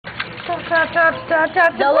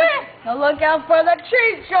Now look out for the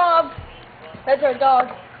cheese shop. That's our dog.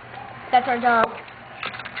 That's our dog.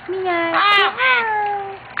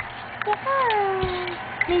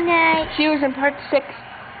 Midnight. She was in part 6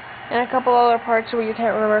 and a couple other parts where you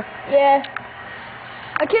can't remember. Yeah.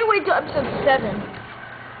 I can't wait till episode 7.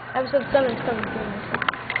 Episode 7 is coming soon.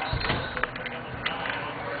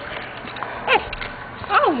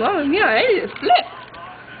 Oh, well, yeah, it is flip.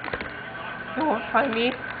 You won't find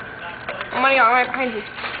me. I'm right behind you.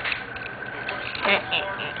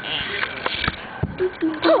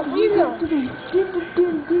 Oh, you go.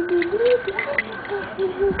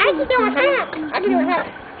 I can do a hat. I can do a hat.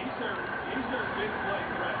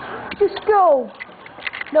 Just go.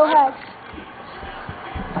 No hats.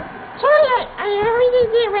 Sorry, I already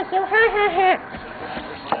did it, so ha ha ha.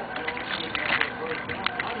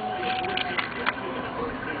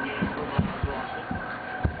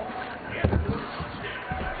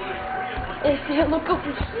 If you look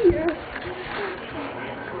over here.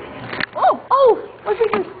 Oh, my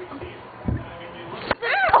fingers.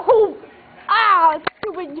 Oh,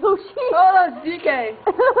 stupid Yoshi. Oh, that's DK.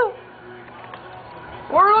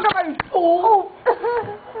 We're looking at my fool.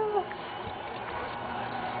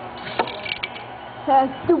 That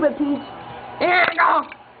stupid Peach. Here we go.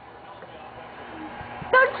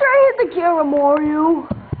 Don't try to hit the camera, Mario.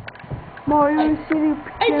 Mario, you see the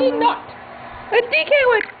camera? I did not. The DK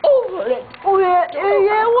went over it. Oh, yeah,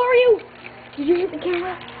 Mario. Did you hit the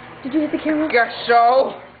camera? Did you hit the camera? Guess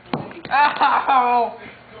so. Ow.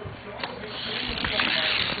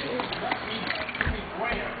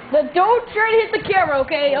 Now, don't try to hit the camera,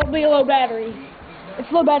 okay? It'll be a low battery.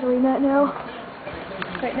 It's low battery, Matt, now.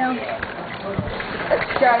 Right now.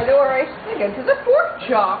 Let's try to do a race into the pork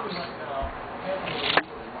chops.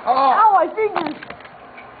 Oh. Ow, my fingers.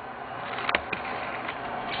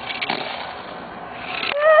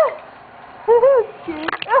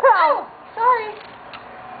 Oh, sorry.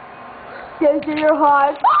 Yes, you're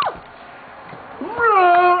hot.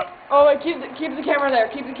 Oh, wait, keep the camera there.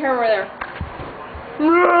 Keep the camera there.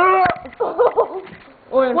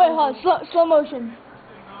 Wait, hold on. Slow motion.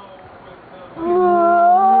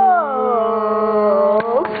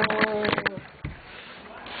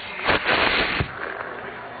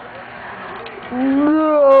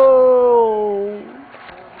 No.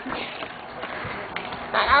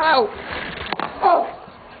 Ow. Oh.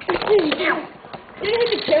 You didn't hit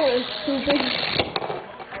the camera, stupid.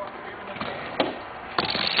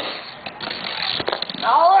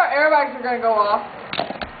 All our airbags are gonna go off.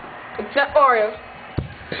 Except Mario's.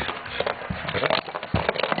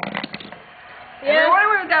 Yeah.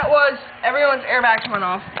 Whatever that was, everyone's airbags went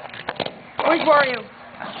off. Where's Mario?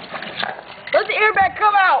 Let the airbag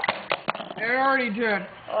come out. It already did.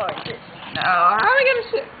 Oh, shit. Now, how are we gonna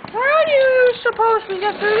sit? How do you suppose we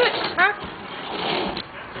get through this, huh?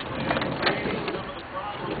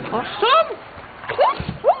 Awesome!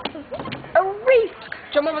 A race.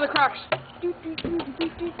 Jump over the cracks.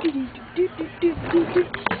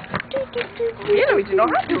 Yeah, we do not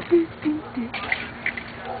have to.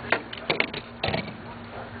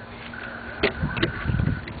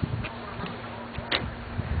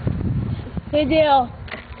 Hey, Dale.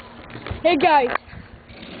 Hey, guys.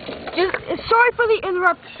 Sorry for the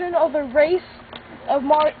interruption of the race of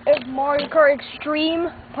Mario Kart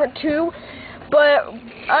Extreme Part 2, but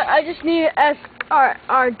I just need to ask our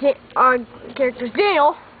characters,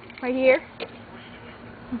 Daniel, right here.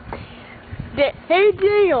 Hey,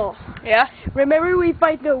 Daniel. Yeah? Remember we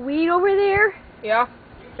fight the weed over there? Yeah?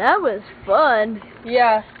 That was fun.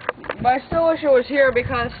 Yeah. But I still wish it was here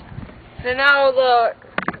because then now the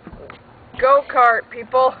go-kart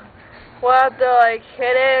people will have to, like,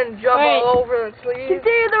 hit in and jump all over the sleeves.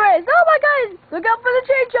 Continue the race. Oh, my God. Look out for the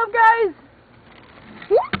chain jump, guys.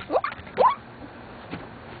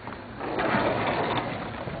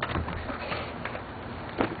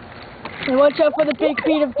 And watch out for the big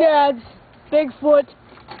feet of dads. Bigfoot.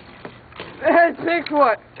 It's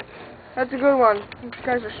Bigfoot. That's a good one. These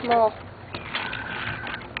guys are small.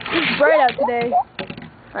 It's bright out today.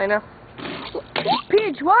 I know.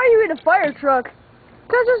 Peach, why are you in a fire truck?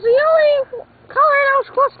 Because it's the only color that was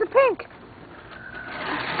close to pink.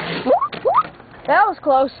 That was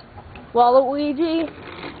close. Waluigi,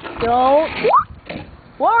 don't.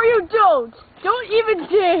 Wario, don't. Don't even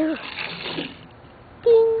dare.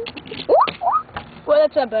 Well,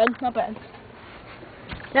 that's not bad. Not bad.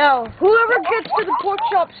 Now, whoever gets to the pork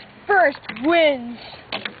chops first wins.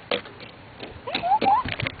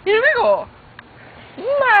 Here we go.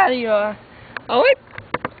 Mario. Oh, wait.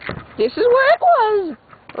 This is where it was.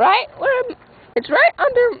 Right where it's right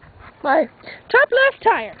under my top left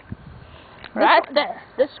tire. Right there.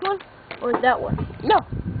 This one? Or that one? No,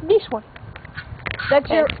 this one. That's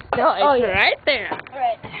your. No, it's oh, yeah. right there.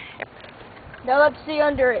 Right. Now let's see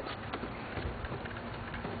under it.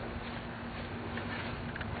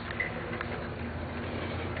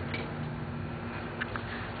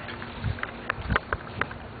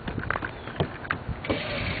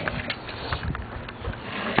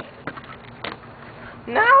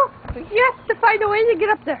 Now we have to find a way to get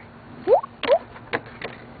up there.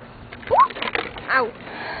 Ow!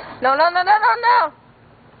 No!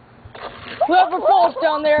 Whoever falls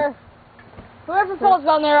down there,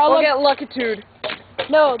 I'll We'll get luckitude.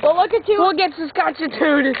 No, the Luckitude. We'll get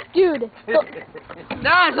Saskatchetude. Dude.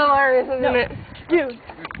 That's hilarious, isn't it? Dude.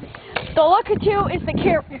 The Luckitude is the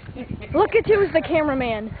Luckitude is the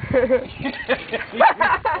cameraman.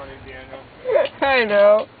 I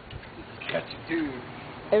know. Saskatchetude.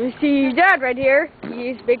 And we see Dad right here.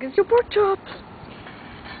 He's making some pork chops.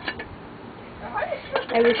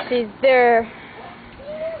 And we see there's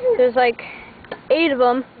like 8 of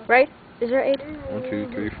them, right? Is there 8? 1, 2,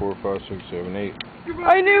 3, 4, 5, 6, 7, 8.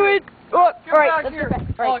 I knew it. Oh, Get alright, back let's here. get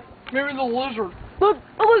back. Alright. Maybe the lizard. Look,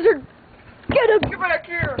 a lizard. Get him. Get back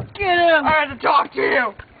here. Get him. I had to talk to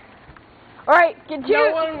you. Alright, get you.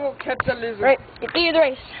 No one will catch the lizard. Right, get the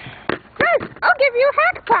race. Chris, I'll give you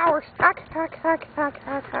hack powers. Hack.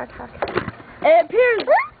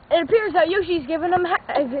 It appears that Yoshi's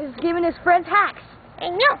giving his friends hacks.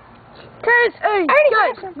 And no. Chris, hey,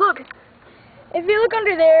 guys, look. If you look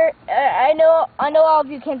under there, I know all of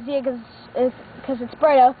you can't see it because it's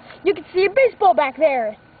bright out. You can see a baseball back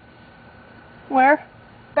there. Where?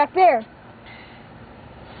 Back there.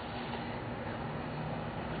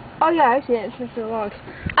 Oh yeah, I see it. It's just a log.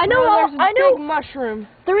 I know. There's a I know. big mushroom.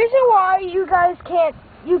 The reason why you guys can't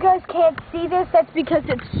see this, that's because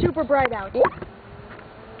it's super bright out. The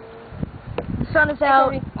sun is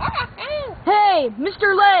out. Hey,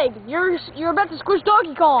 Mr. Leg, you're about to squish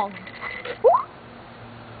Donkey Kong.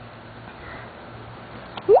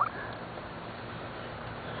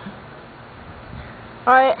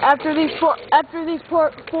 Alright, after these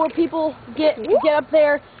four people get up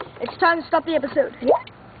there, it's time to stop the episode.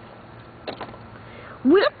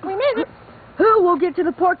 We made it. Who will get to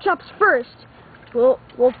the pork chops first? We'll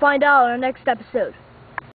find out in our next episode.